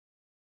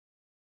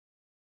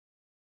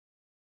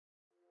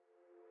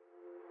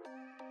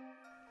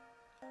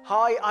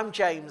Hi, I'm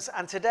James,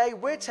 and today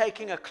we're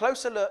taking a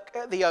closer look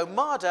at the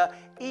Omada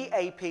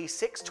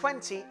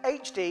EAP620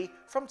 HD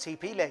from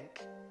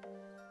TP-Link.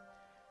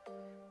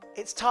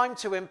 It's time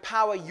to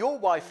empower your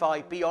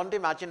Wi-Fi beyond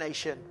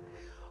imagination.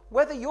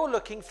 Whether you're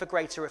looking for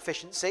greater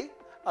efficiency,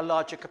 a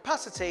larger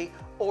capacity,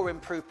 or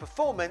improved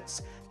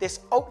performance,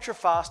 this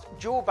ultra-fast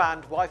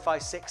dual-band Wi-Fi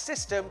 6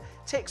 system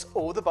ticks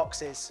all the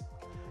boxes.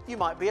 You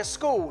might be a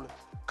school,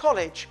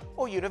 college,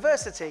 or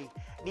university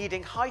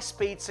needing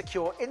high-speed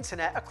secure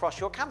internet across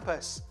your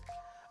campus.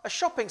 A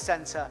shopping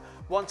centre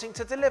wanting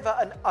to deliver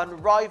an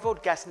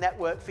unrivaled guest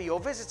network for your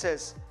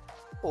visitors.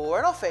 Or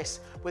an office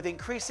with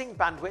increasing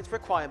bandwidth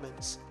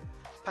requirements.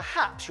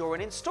 Perhaps you're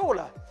an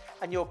installer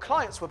and your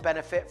clients will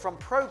benefit from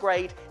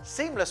pro-grade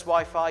seamless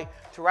Wi-Fi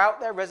throughout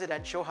their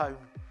residential home.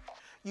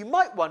 You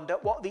might wonder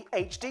what the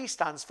HD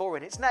stands for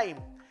in its name.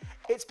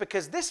 It's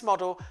because this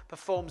model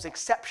performs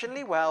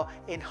exceptionally well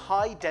in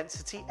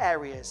high-density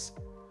areas.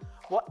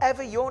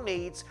 Whatever your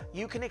needs,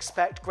 you can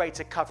expect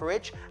greater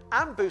coverage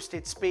and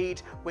boosted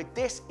speed with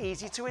this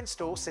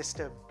easy-to-install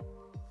system.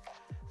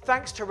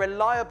 Thanks to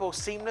reliable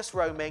seamless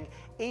roaming,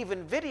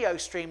 even video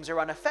streams are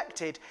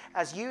unaffected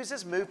as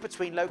users move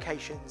between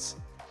locations.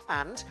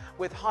 And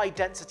with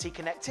high-density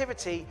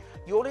connectivity,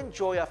 you'll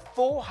enjoy a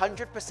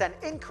 400%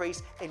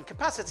 increase in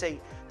capacity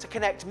to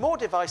connect more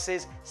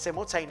devices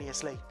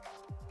simultaneously.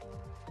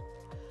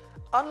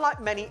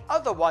 Unlike many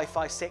other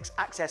Wi-Fi 6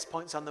 access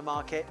points on the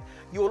market,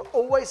 you'll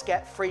always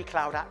get free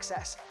cloud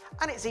access,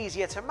 and it's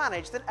easier to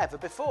manage than ever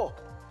before.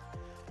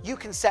 You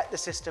can set the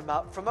system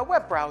up from a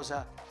web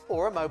browser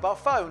or a mobile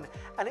phone,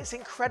 and it's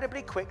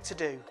incredibly quick to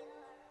do.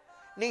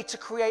 Need to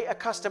create a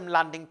custom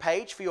landing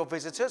page for your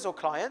visitors or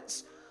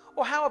clients?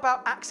 Or how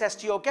about access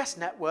to your guest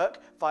network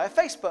via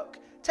Facebook,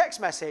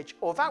 text message,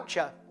 or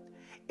voucher?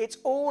 It's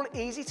all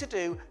easy to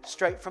do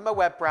straight from a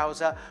web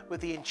browser with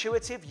the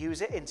intuitive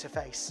user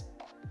interface.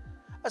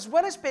 As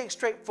well as being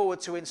straightforward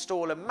to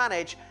install and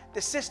manage,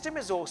 the system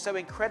is also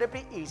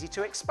incredibly easy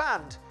to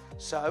expand.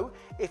 So,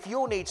 if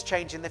your needs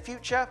change in the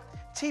future,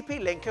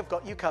 TP-Link have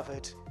got you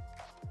covered.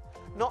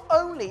 Not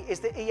only is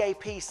the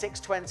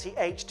EAP620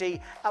 HD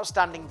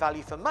outstanding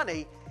value for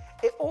money,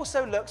 it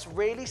also looks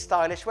really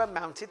stylish when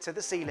mounted to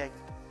the ceiling.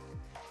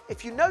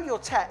 If you know your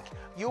tech,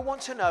 you'll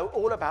want to know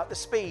all about the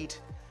speed.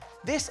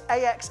 This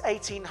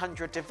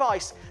AX1800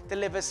 device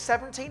delivers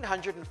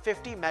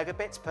 1750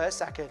 megabits per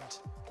second.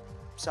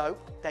 So,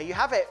 there you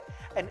have it,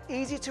 an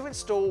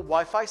easy-to-install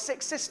Wi-Fi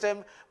 6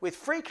 system with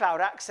free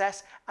cloud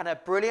access and a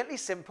brilliantly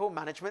simple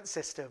management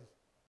system.